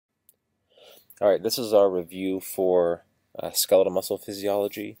Alright, this is our review for skeletal muscle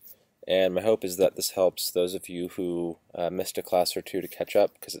physiology, and my hope is that this helps those of you who missed a class or two to catch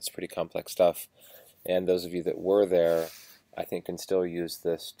up, because it's pretty complex stuff, and those of you that were there, I think, can still use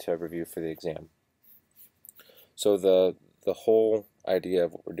this to review for the exam. So the whole idea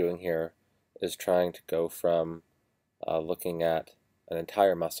of what we're doing here is trying to go from looking at an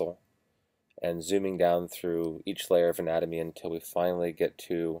entire muscle and zooming down through each layer of anatomy until we finally get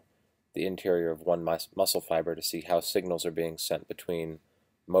to the interior of one muscle fiber to see how signals are being sent between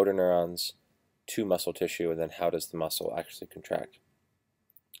motor neurons to muscle tissue, and then how does the muscle actually contract.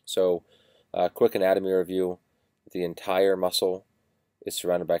 So, quick anatomy review. The entire muscle is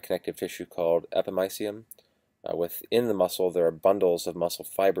surrounded by connective tissue called epimysium. Within the muscle, there are bundles of muscle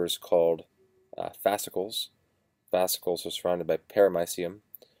fibers called fascicles. Fascicles are surrounded by perimysium.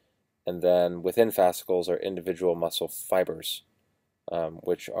 And then within fascicles are individual muscle fibers,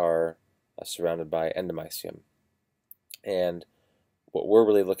 which are surrounded by endomysium. And what we're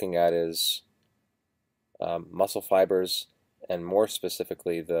really looking at is muscle fibers, and more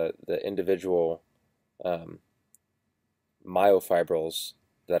specifically the individual myofibrils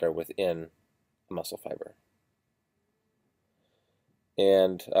that are within a muscle fiber.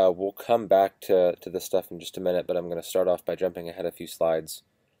 And we'll come back to this stuff in just a minute, but I'm going to start off by jumping ahead a few slides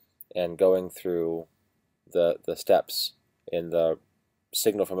and going through the steps in the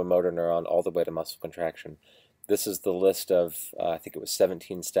signal from a motor neuron all the way to muscle contraction. This is the list of, I think it was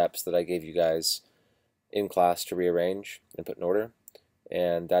 17 steps that I gave you guys in class to rearrange and put in order.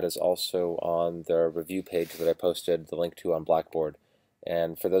 And that is also on the review page that I posted the link to on Blackboard.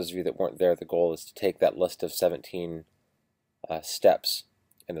 And for those of you that weren't there, the goal is to take that list of 17 steps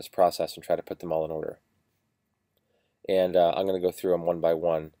in this process and try to put them all in order. And I'm going to go through them one by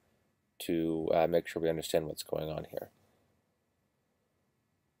one to make sure we understand what's going on here.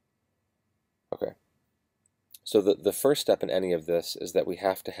 Okay, so the first step in any of this is that we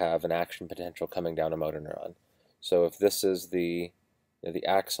have to have an action potential coming down a motor neuron. So if this is the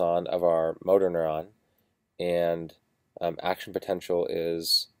axon of our motor neuron, and action potential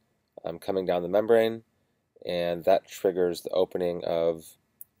is coming down the membrane, and that triggers the opening of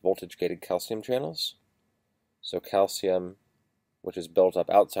voltage-gated calcium channels. So calcium, which is built up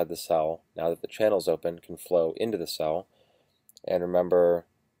outside the cell, now that the channel's open, can flow into the cell. And remember,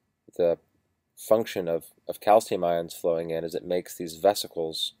 the function of calcium ions flowing in is it makes these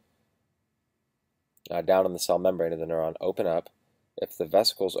vesicles down in the cell membrane of the neuron open up. If the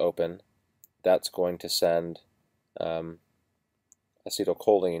vesicles open, that's going to send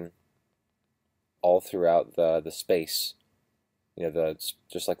acetylcholine all throughout the space,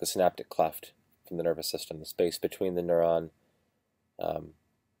 just like the synaptic cleft from the nervous system, the space between the neuron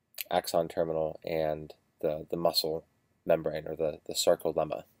axon terminal and the muscle membrane, or the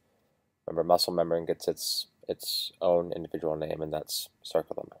sarcolemma. Remember, muscle membrane gets its own individual name, and that's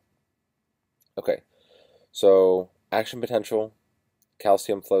sarcolemma. Okay, so action potential,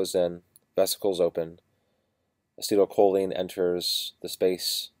 calcium flows in, vesicles open, acetylcholine enters the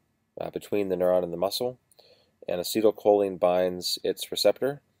space between the neuron and the muscle, and acetylcholine binds its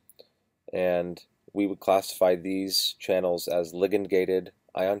receptor, and we would classify these channels as ligand-gated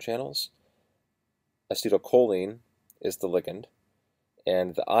ion channels. Acetylcholine is the ligand,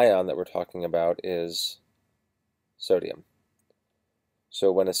 and the ion that we're talking about is sodium.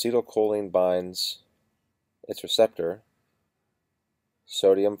 So when acetylcholine binds its receptor,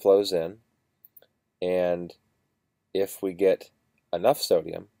 sodium flows in, and if we get enough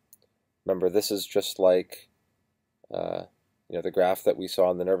sodium, remember, this is just like the graph that we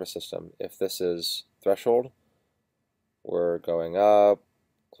saw in the nervous system. If this is threshold, we're going up,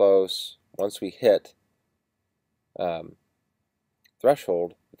 close. Once we hit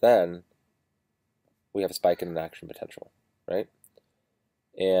threshold, then we have a spike in an action potential, right?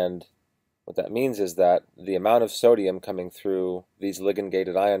 And what that means is that the amount of sodium coming through these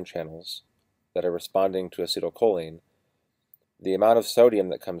ligand-gated ion channels that are responding to acetylcholine, the amount of sodium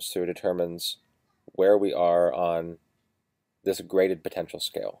that comes through determines where we are on this graded potential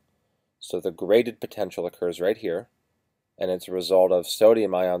scale. So the graded potential occurs right here, and it's a result of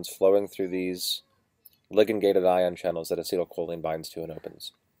sodium ions flowing through these ligand-gated ion channels that acetylcholine binds to and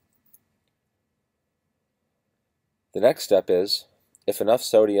opens. The next step is, if enough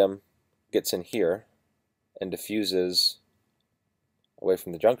sodium gets in here and diffuses away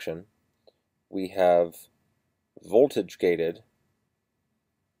from the junction, we have voltage-gated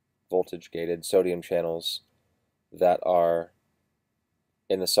sodium channels that are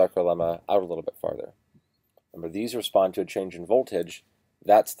in the sarcolemma out a little bit farther. Remember, these respond to a change in voltage.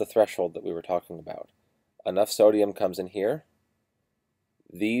 That's the threshold that we were talking about. Enough sodium comes in here.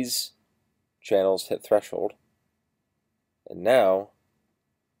 These channels hit threshold, and now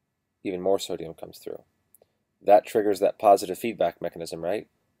even more sodium comes through. That triggers that positive feedback mechanism, right?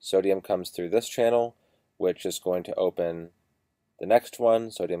 Sodium comes through this channel, which is going to open the next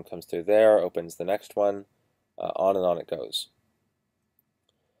one. Sodium comes through there, opens the next one, on and on it goes.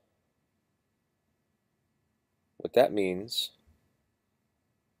 What that means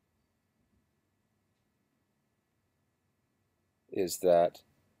is that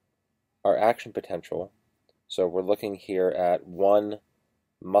our action potential, so we're looking here at one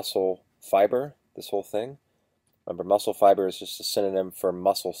muscle fiber, this whole thing. Remember, muscle fiber is just a synonym for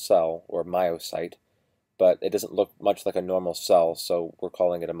muscle cell or myocyte, but it doesn't look much like a normal cell, so we're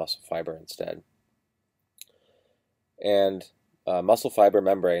calling it a muscle fiber instead. And muscle fiber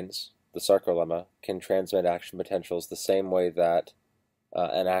membranes, the sarcolemma, can transmit action potentials the same way that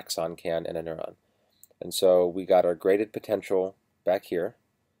an axon can in a neuron. And so we got our graded potential back here,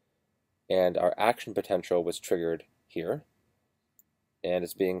 and our action potential was triggered here, and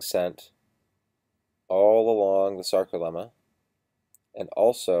it's being sent all along the sarcolemma and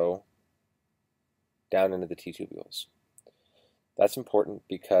also down into the T-tubules. That's important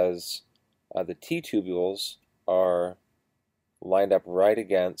because the T-tubules are lined up right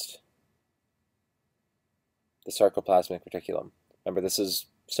against the sarcoplasmic reticulum. Remember, this is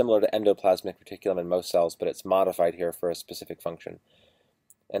similar to endoplasmic reticulum in most cells, but it's modified here for a specific function.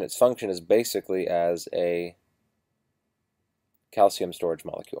 And its function is basically as a calcium storage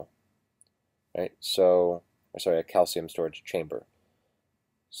molecule, right? So, a calcium storage chamber.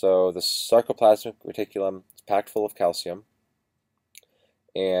 So the sarcoplasmic reticulum is packed full of calcium,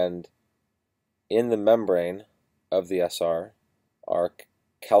 and in the membrane of the SR are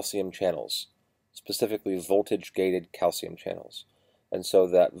calcium channels, specifically voltage-gated calcium channels. And so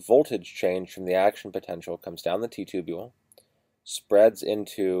that voltage change from the action potential comes down the T-tubule, spreads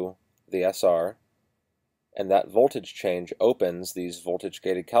into the SR, and that voltage change opens these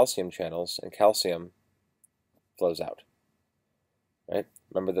voltage-gated calcium channels, and calcium flows out. Right?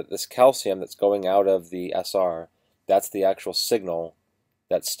 Remember that this calcium that's going out of the SR, that's the actual signal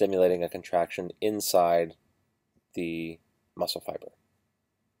that's stimulating a contraction inside the muscle fiber.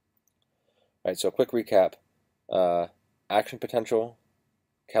 All right, so a quick recap. Action potential,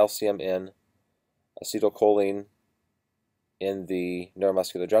 calcium in, acetylcholine in the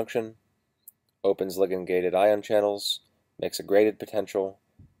neuromuscular junction, opens ligand-gated ion channels, makes a graded potential,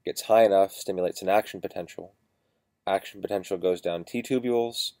 gets high enough, stimulates an action potential. Action potential goes down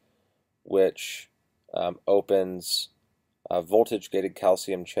T-tubules, which opens voltage-gated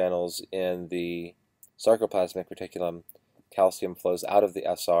calcium channels in the sarcoplasmic reticulum. Calcium flows out of the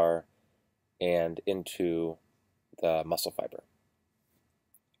SR and into the muscle fiber.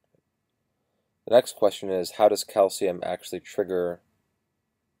 The next question is, how does calcium actually trigger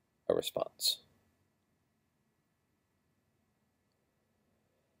a response?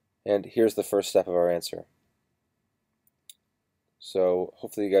 And here's the first step of our answer. So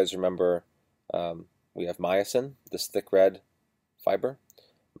hopefully you guys remember we have myosin, this thick red fiber.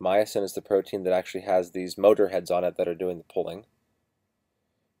 Myosin is the protein that actually has these motor heads on it that are doing the pulling.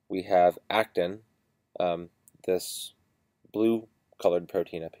 We have actin, this blue colored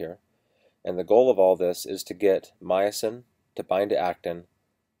protein up here. And the goal of all this is to get myosin to bind to actin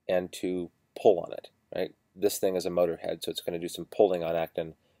and to pull on it, right? This thing is a motor head, so it's going to do some pulling on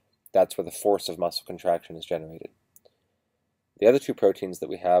actin. That's where the force of muscle contraction is generated. The other two proteins that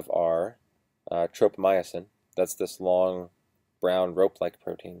we have are tropomyosin. That's this long brown rope-like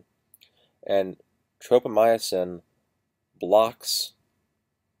protein. And tropomyosin blocks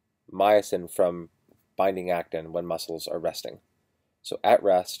myosin from binding actin when muscles are resting. So at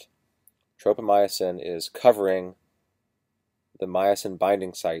rest, tropomyosin is covering the myosin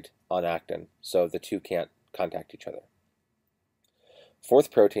binding site on actin, so the two can't contact each other.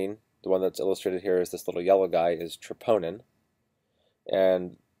 Fourth protein, the one that's illustrated here is this little yellow guy, is troponin.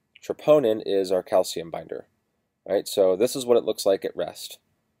 And troponin is our calcium binder, right? So this is what it looks like at rest.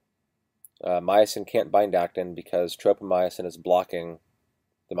 Myosin can't bind actin because tropomyosin is blocking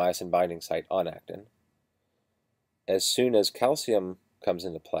the myosin binding site on actin. As soon as calcium comes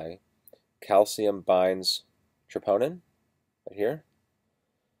into play, calcium binds troponin right here.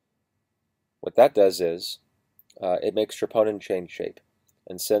 What that does is it makes troponin change shape.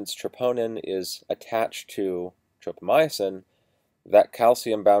 And since troponin is attached to tropomyosin, that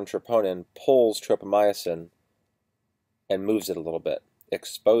calcium-bound troponin pulls tropomyosin and moves it a little bit,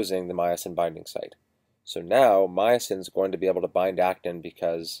 exposing the myosin binding site. So now myosin is going to be able to bind actin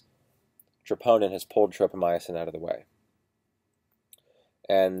because troponin has pulled tropomyosin out of the way.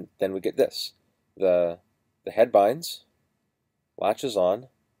 And then we get this. The head binds, latches on,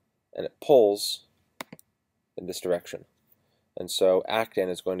 and it pulls in this direction. And so actin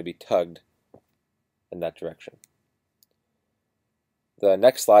is going to be tugged in that direction. The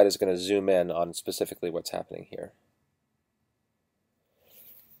next slide is going to zoom in on specifically what's happening here.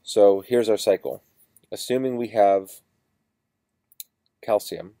 So here's our cycle. Assuming we have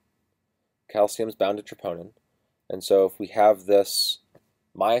calcium, calcium's bound to troponin, and so if we have this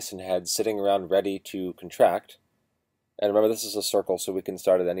myosin head sitting around ready to contract, and remember this is a circle so we can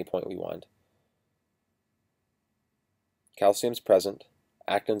start at any point we want. Calcium's present,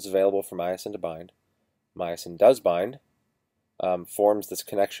 actin's available for myosin to bind. Myosin does bind, forms this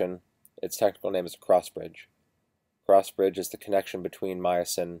connection. Its technical name is a cross bridge. Cross bridge is the connection between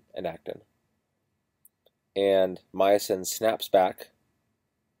myosin and actin. And myosin snaps back,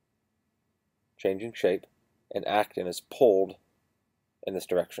 changing shape, and actin is pulled in this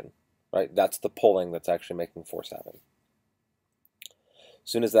direction. Right? That's the pulling that's actually making force happen. As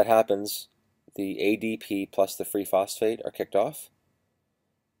soon as that happens, the ADP plus the free phosphate are kicked off,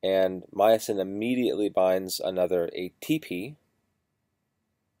 and myosin immediately binds another ATP.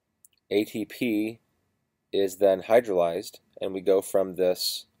 ATP is then hydrolyzed, and we go from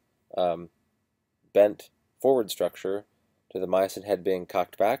this bent forward structure to the myosin head being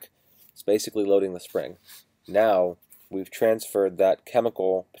cocked back. It's basically loading the spring. Now we've transferred that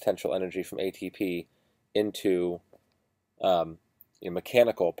chemical potential energy from ATP into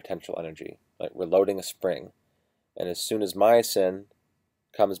mechanical potential energy. Like we're loading a spring, and as soon as myosin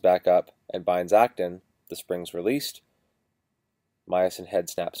comes back up and binds actin, the spring's released, myosin head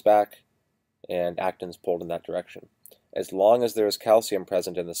snaps back, and actin's pulled in that direction. As long as there is calcium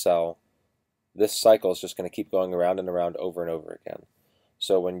present in the cell, this cycle is just going to keep going around and around over and over again.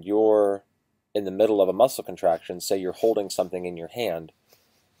 So when you're in the middle of a muscle contraction, say you're holding something in your hand,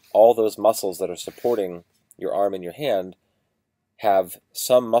 all those muscles that are supporting your arm and your hand have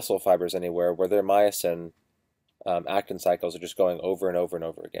some muscle fibers anywhere where their myosin actin cycles are just going over and over and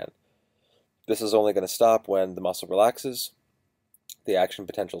over again. This is only going to stop when the muscle relaxes, the action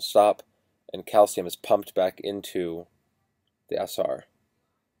potentials stop, and calcium is pumped back into the SR.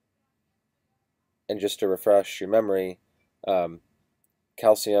 And just to refresh your memory,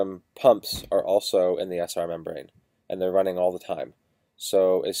 calcium pumps are also in the SR membrane, and they're running all the time.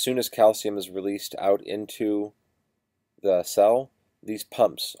 So as soon as calcium is released out into the cell, these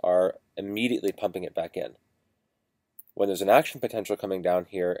pumps are immediately pumping it back in. When there's an action potential coming down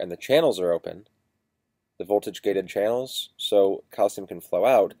here and the channels are open, the voltage-gated channels, so calcium can flow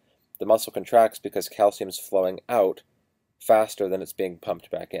out, the muscle contracts because calcium is flowing out faster than it's being pumped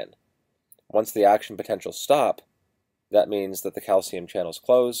back in. Once the action potentials stop, that means that the calcium channels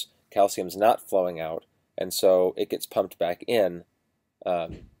close, calcium's not flowing out, and so it gets pumped back in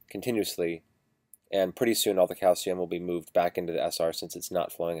continuously, and pretty soon all the calcium will be moved back into the SR since it's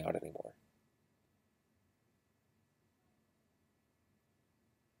not flowing out anymore.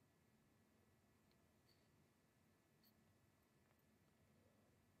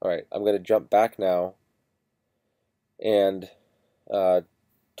 Alright, I'm going to jump back now and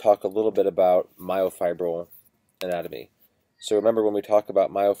talk a little bit about myofibril anatomy. So remember, when we talk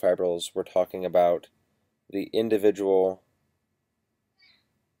about myofibrils, we're talking about the individual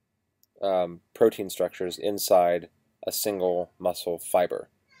protein structures inside a single muscle fiber.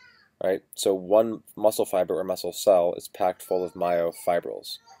 Right? So one muscle fiber or muscle cell is packed full of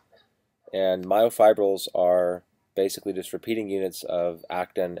myofibrils. And myofibrils are basically just repeating units of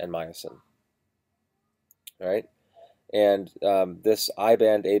actin and myosin. Right? And this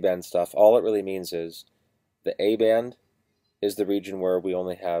I-band, A-band stuff, all it really means is the A-band is the region where we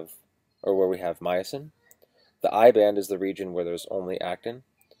only have, or where we have myosin. The I-band is the region where there's only actin.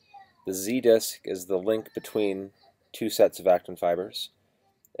 The Z-disc is the link between two sets of actin fibers.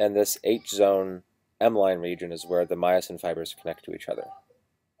 And this H-zone M-line region is where the myosin fibers connect to each other.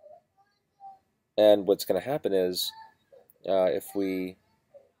 And what's going to happen is, if we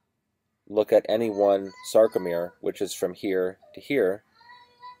look at any one sarcomere, which is from here to here,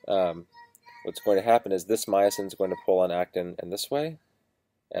 what's going to happen is this myosin is going to pull on actin in this way,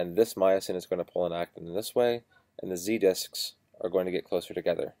 and this myosin is going to pull on actin in this way, and the Z-discs are going to get closer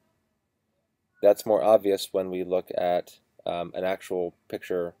together. That's more obvious when we look at an actual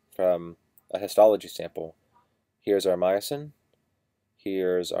picture from a histology sample. Here's our myosin,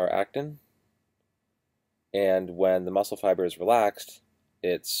 here's our actin, and when the muscle fiber is relaxed,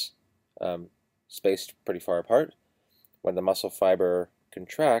 it's spaced pretty far apart. When the muscle fiber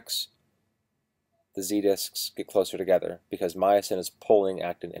contracts, the Z-discs get closer together because myosin is pulling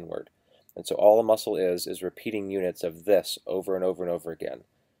actin inward. And so all a muscle is repeating units of this over and over and over again.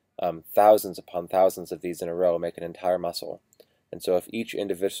 Thousands upon thousands of these in a row make an entire muscle. And so if each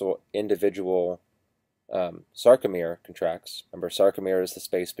individual sarcomere contracts, remember sarcomere is the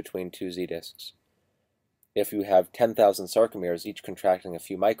space between two Z disks. If you have 10,000 sarcomeres, each contracting a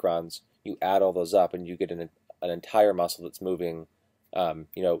few microns, you add all those up and you get an entire muscle that's moving,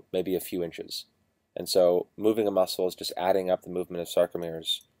 maybe a few inches. And so moving a muscle is just adding up the movement of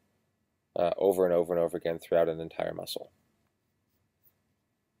sarcomeres over and over and over again throughout an entire muscle.